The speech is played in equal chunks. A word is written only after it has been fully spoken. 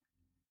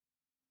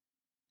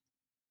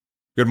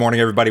Good morning,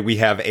 everybody. We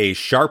have a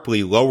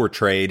sharply lower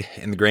trade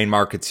in the grain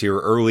markets here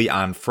early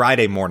on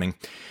Friday morning.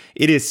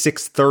 It is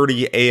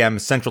 6:30 a.m.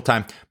 Central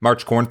Time.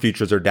 March corn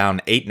futures are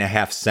down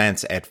 8.5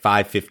 cents at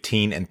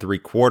 5.15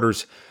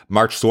 3/4.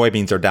 March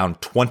soybeans are down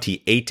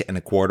 28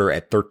 1/4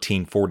 at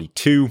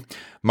 13.42.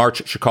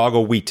 March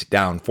Chicago wheat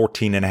down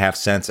 14.5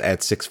 cents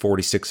at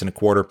 6.46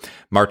 1/4.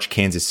 March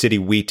Kansas City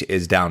wheat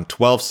is down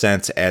 12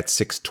 cents at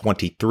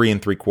 6.23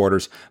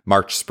 3/4.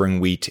 March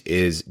spring wheat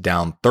is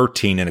down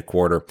 13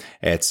 1/4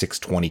 at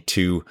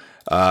 6.22.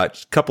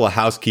 Just a couple of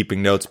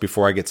housekeeping notes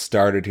before I get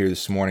started here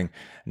this morning.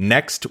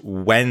 Next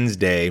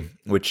Wednesday,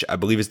 which I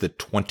believe is the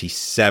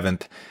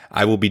 27th,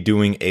 I will be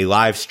doing a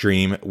live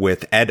stream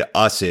with Ed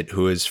Ussett,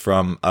 who is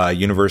from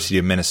University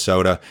of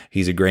Minnesota.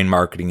 He's a grain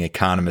marketing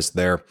economist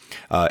there.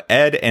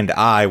 Ed and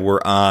I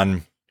were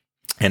on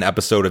an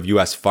episode of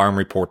U.S. Farm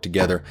Report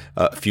together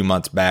a few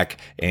months back,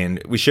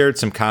 and we shared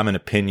some common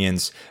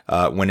opinions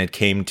when it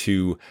came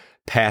to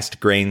past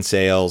grain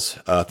sales,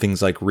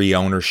 things like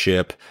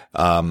re-ownership,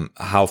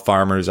 how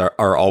farmers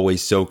are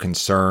always so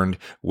concerned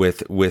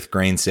with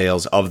grain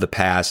sales of the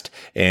past.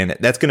 And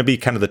that's going to be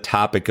kind of the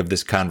topic of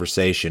this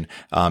conversation.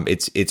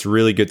 It's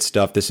really good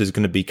stuff. This is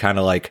going to be kind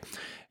of like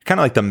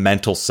the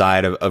mental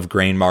side of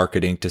grain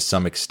marketing to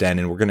some extent,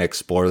 and we're going to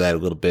explore that a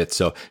little bit.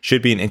 So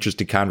should be an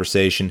interesting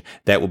conversation.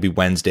 That will be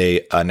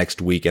Wednesday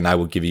next week, and I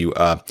will give you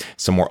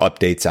some more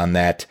updates on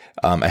that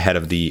ahead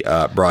of the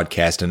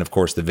broadcast. And of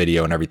course, the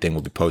video and everything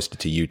will be posted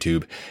to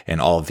YouTube and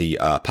all of the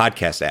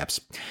podcast apps.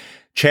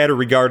 Chatter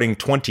regarding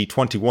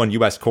 2021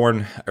 U.S.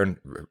 corn or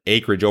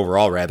acreage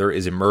overall, rather,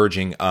 is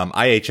emerging.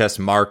 IHS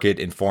Markit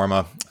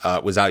Informa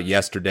was out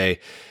yesterday.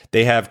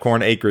 They have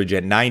corn acreage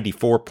at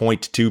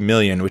 94.2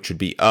 million, which would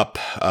be up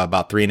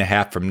about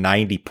 3.5 from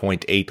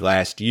 90.8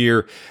 last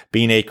year.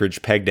 Bean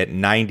acreage pegged at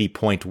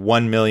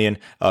 90.1 million,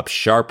 up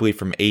sharply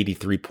from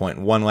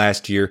 83.1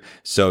 last year.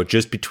 So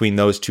just between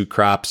those two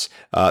crops,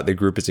 the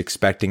group is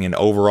expecting an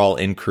overall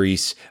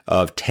increase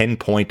of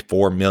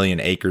 10.4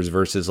 million acres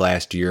versus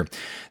last year.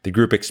 The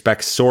group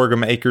expects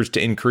sorghum acres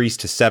to increase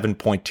to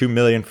 7.2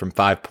 million from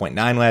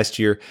 5.9 last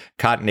year.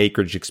 Cotton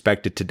acreage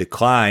expected to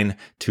decline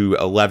to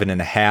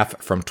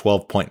 11.5 from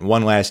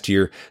 12.1 last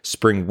year.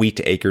 Spring wheat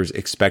acres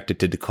expected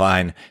to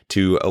decline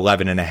to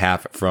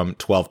 11.5 from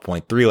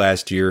 12.3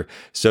 last year.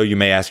 So you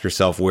may ask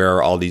yourself, where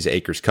are all these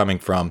acres coming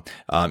from?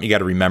 You got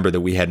to remember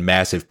that we had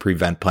massive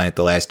prevent plant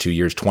the last 2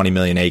 years, 20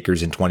 million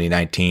acres in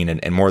 2019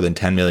 and more than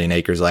 10 million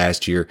acres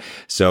last year.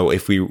 So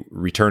if we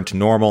return to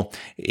normal,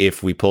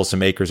 if we pull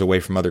some acres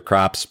away from other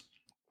crops,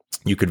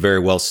 you could very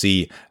well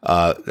see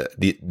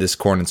this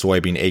corn and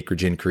soybean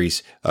acreage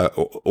increase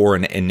or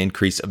an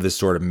increase of this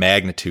sort of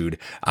magnitude.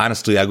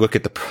 Honestly, I look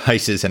at the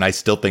prices and I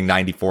still think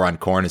 94 on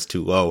corn is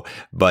too low,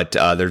 but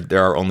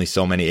there are only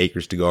so many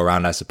acres to go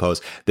around, I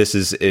suppose. This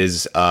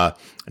is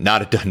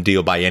not a done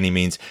deal by any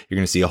means. You're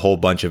going to see a whole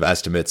bunch of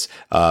estimates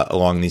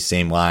along these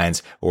same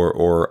lines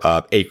or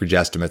acreage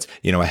estimates,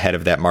 ahead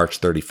of that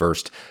March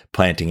 31st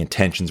planting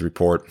intentions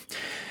report.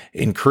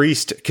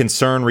 Increased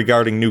concern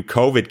regarding new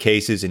COVID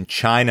cases in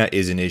China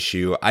is an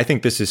issue. I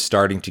think this is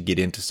starting to get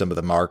into some of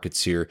the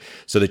markets here.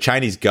 So the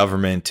Chinese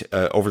government,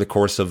 over the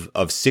course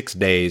of 6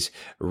 days,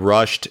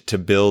 rushed to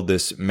build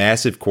this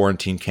massive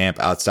quarantine camp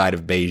outside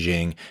of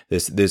Beijing.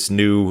 This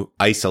new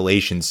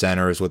isolation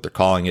center is what they're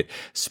calling it,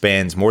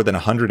 spans more than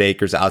 100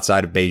 acres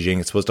outside of Beijing.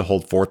 It's supposed to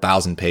hold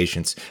 4,000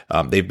 patients.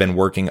 They've been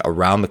working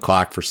around the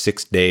clock for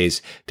 6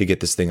 days to get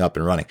this thing up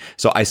and running.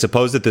 So I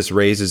suppose that this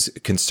raises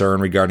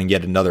concern regarding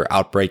yet another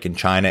outbreak in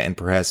China and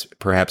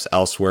perhaps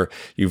elsewhere.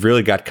 You've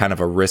really got kind of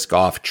a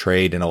risk-off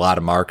trade in a lot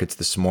of markets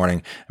this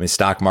morning. I mean,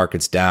 stock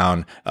market's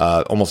down.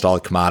 Almost all the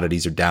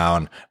commodities are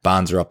down.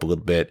 Bonds are up a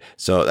little bit.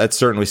 So that's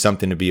certainly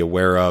something to be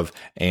aware of.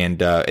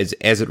 And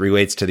as it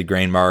relates to the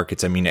grain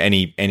markets, I mean,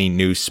 any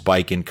new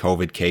spike in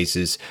COVID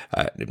cases,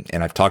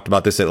 and I've talked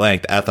about this at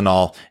length,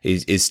 ethanol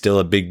is still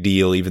a big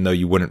deal, even though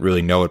you wouldn't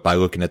really know it by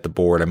looking at the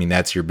board. I mean,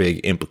 that's your big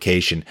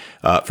implication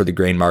for the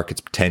grain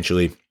markets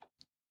potentially.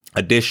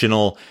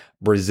 Additional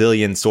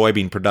Brazilian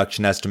soybean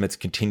production estimates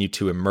continue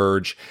to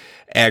emerge.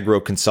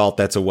 AgroConsult,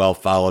 that's a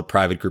well-followed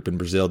private group in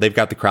Brazil. They've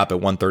got the crop at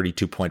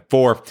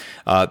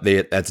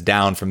 132.4. That's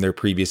down from their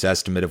previous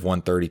estimate of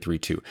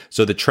 133.2.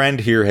 So the trend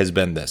here has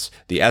been this.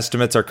 The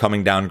estimates are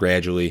coming down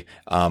gradually,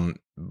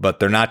 but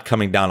they're not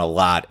coming down a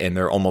lot, and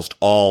they're almost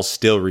all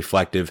still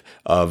reflective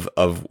of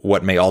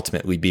what may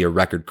ultimately be a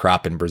record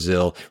crop in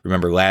Brazil.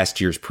 Remember,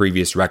 last year's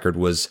previous record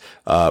was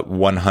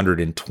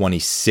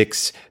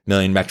 126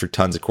 million metric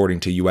tons,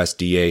 according to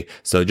USDA.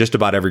 So just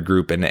about every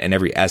group and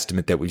every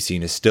estimate that we've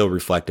seen is still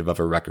reflective of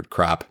a record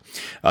crop.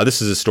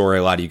 This is a story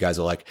a lot of you guys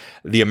will like.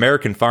 The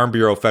American Farm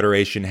Bureau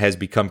Federation has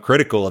become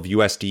critical of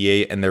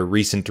USDA and their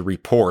recent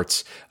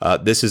reports.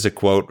 This is a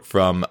quote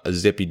from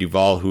Zippy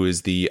Duvall, who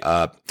is the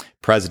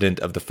president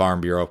of the Farm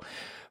Bureau.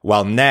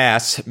 While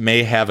NASS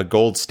may have a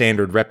gold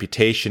standard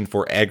reputation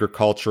for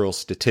agricultural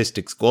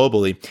statistics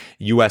globally,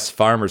 U.S.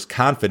 farmers'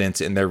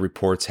 confidence in their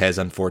reports has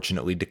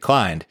unfortunately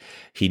declined.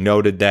 He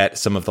noted that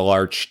some of the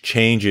large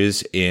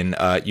changes in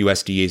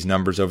USDA's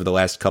numbers over the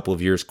last couple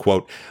of years,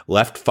 quote,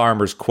 left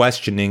farmers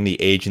questioning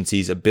the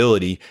agency's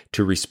ability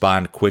to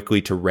respond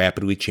quickly to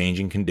rapidly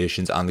changing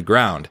conditions on the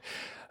ground.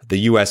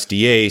 The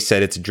USDA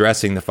said it's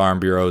addressing the Farm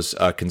Bureau's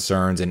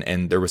concerns,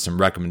 and there were some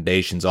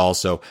recommendations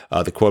also.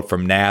 The quote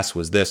from NASS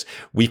was this: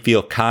 "We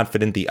feel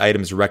confident the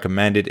items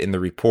recommended in the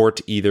report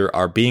either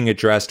are being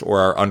addressed or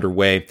are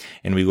underway,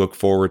 and we look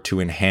forward to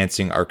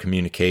enhancing our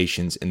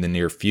communications in the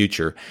near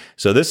future."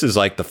 So this is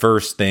like the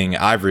first thing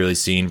I've really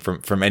seen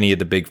from any of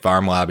the big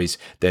farm lobbies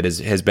that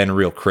has been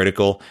real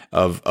critical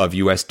of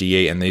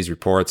USDA and these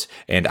reports.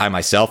 And I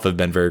myself have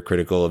been very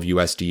critical of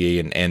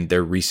USDA and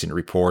their recent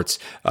reports,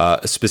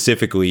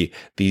 specifically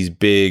these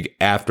big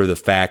after the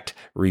fact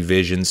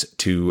revisions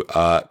to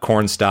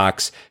corn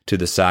stocks, to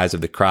the size of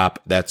the crop,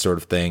 that sort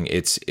of thing.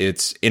 It's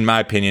in my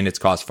opinion, it's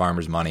cost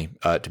farmers money,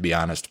 to be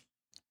honest.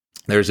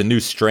 There's a new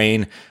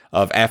strain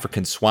of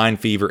African swine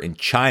fever in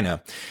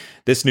China.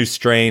 This new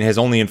strain has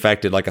only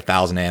infected like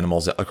 1,000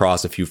 animals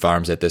across a few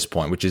farms at this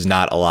point, which is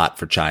not a lot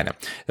for China.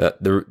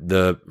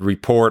 The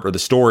report or the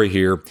story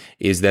here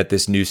is that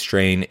this new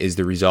strain is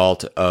the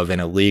result of an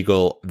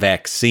illegal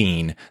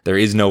vaccine. There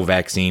is no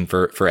vaccine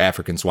for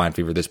African swine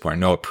fever at this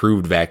point, no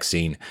approved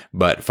vaccine,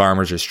 but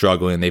farmers are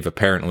struggling. They've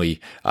apparently,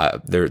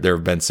 there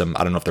have been some,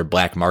 I don't know if they're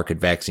black market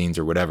vaccines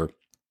or whatever.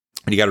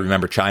 And you got to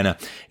remember, China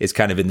is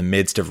kind of in the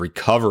midst of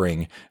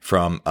recovering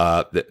from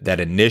that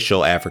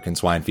initial African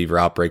swine fever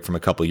outbreak from a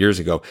couple of years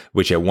ago,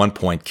 which at one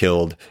point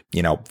killed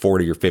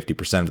 40 or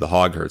 50% of the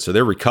hog herd. So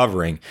they're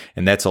recovering,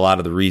 and that's a lot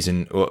of the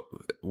reason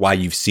why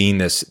you've seen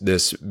this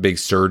big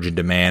surge in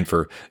demand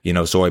for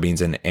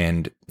soybeans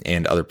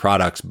and other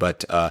products.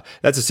 But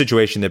that's a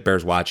situation that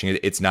bears watching.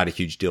 It's not a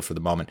huge deal for the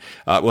moment.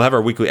 We'll have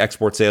our weekly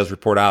export sales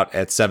report out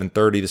at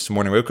 7:30 this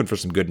morning. We're looking for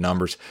some good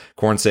numbers.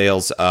 Corn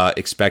sales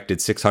expected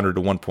 600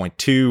 to 1.2.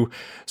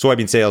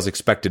 Soybean sales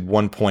expected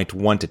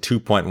 1.1 to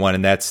 2.1,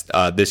 and that's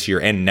this year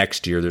and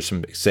next year. There's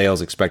some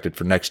sales expected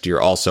for next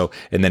year also,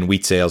 and then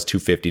wheat sales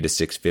 250 to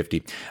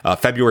 650.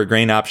 February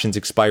grain options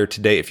expire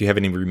today. If you have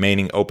any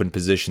remaining open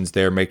positions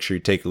there, make sure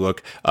you take a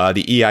look.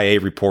 The EIA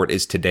report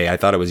is today. I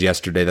thought it was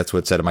yesterday. That's what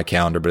it said on my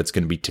calendar, but it's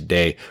going to be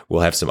today.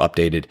 We'll have some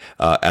updated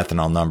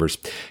ethanol numbers.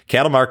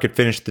 Cattle market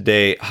finished the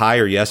day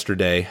higher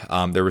yesterday.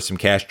 There was some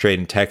cash trade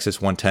in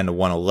Texas, 110 to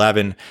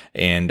 111,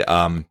 and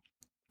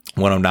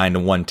 109 to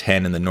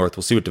 110 in the north.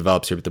 We'll see what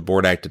develops here, but the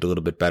board acted a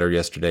little bit better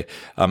yesterday.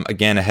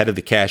 Again, ahead of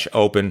the cash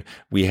open,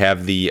 we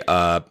have the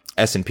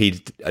S&P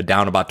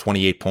down about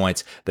 28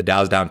 points. The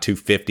Dow's down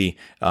 250.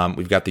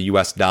 We've got the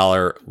U.S.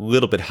 dollar a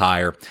little bit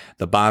higher.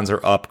 The bonds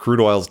are up.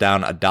 Crude oil's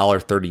down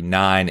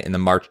 $1.39 in the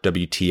March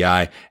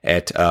WTI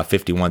at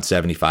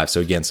 51.75. So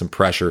again, some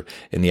pressure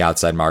in the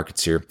outside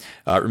markets here.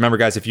 Remember,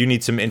 guys, if you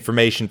need some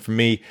information from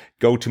me,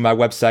 go to my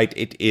website.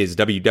 It is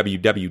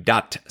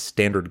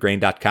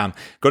www.standardgrain.com.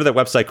 Go to that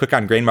website, click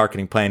on Grain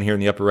Marketing Plan here in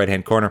the upper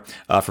right-hand corner.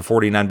 For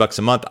 $49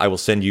 a month, I will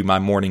send you my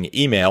morning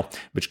email,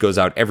 which goes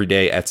out every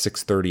day at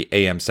 6:30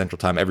 a.m. Central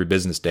Time every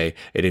business day.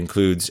 It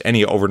includes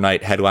any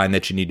overnight headline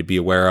that you need to be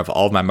aware of,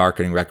 all of my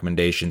marketing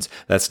recommendations.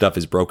 That stuff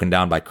is broken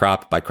down by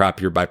crop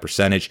year, by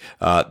percentage.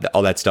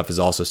 All that stuff is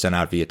also sent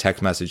out via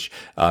text message.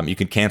 You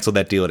can cancel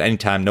that deal at any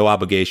time, no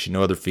obligation,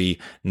 no other fee,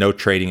 no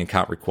trading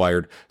account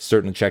required.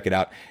 Certainly check it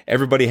out.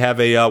 Everybody have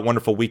a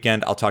wonderful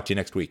weekend. I'll talk to you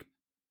next week.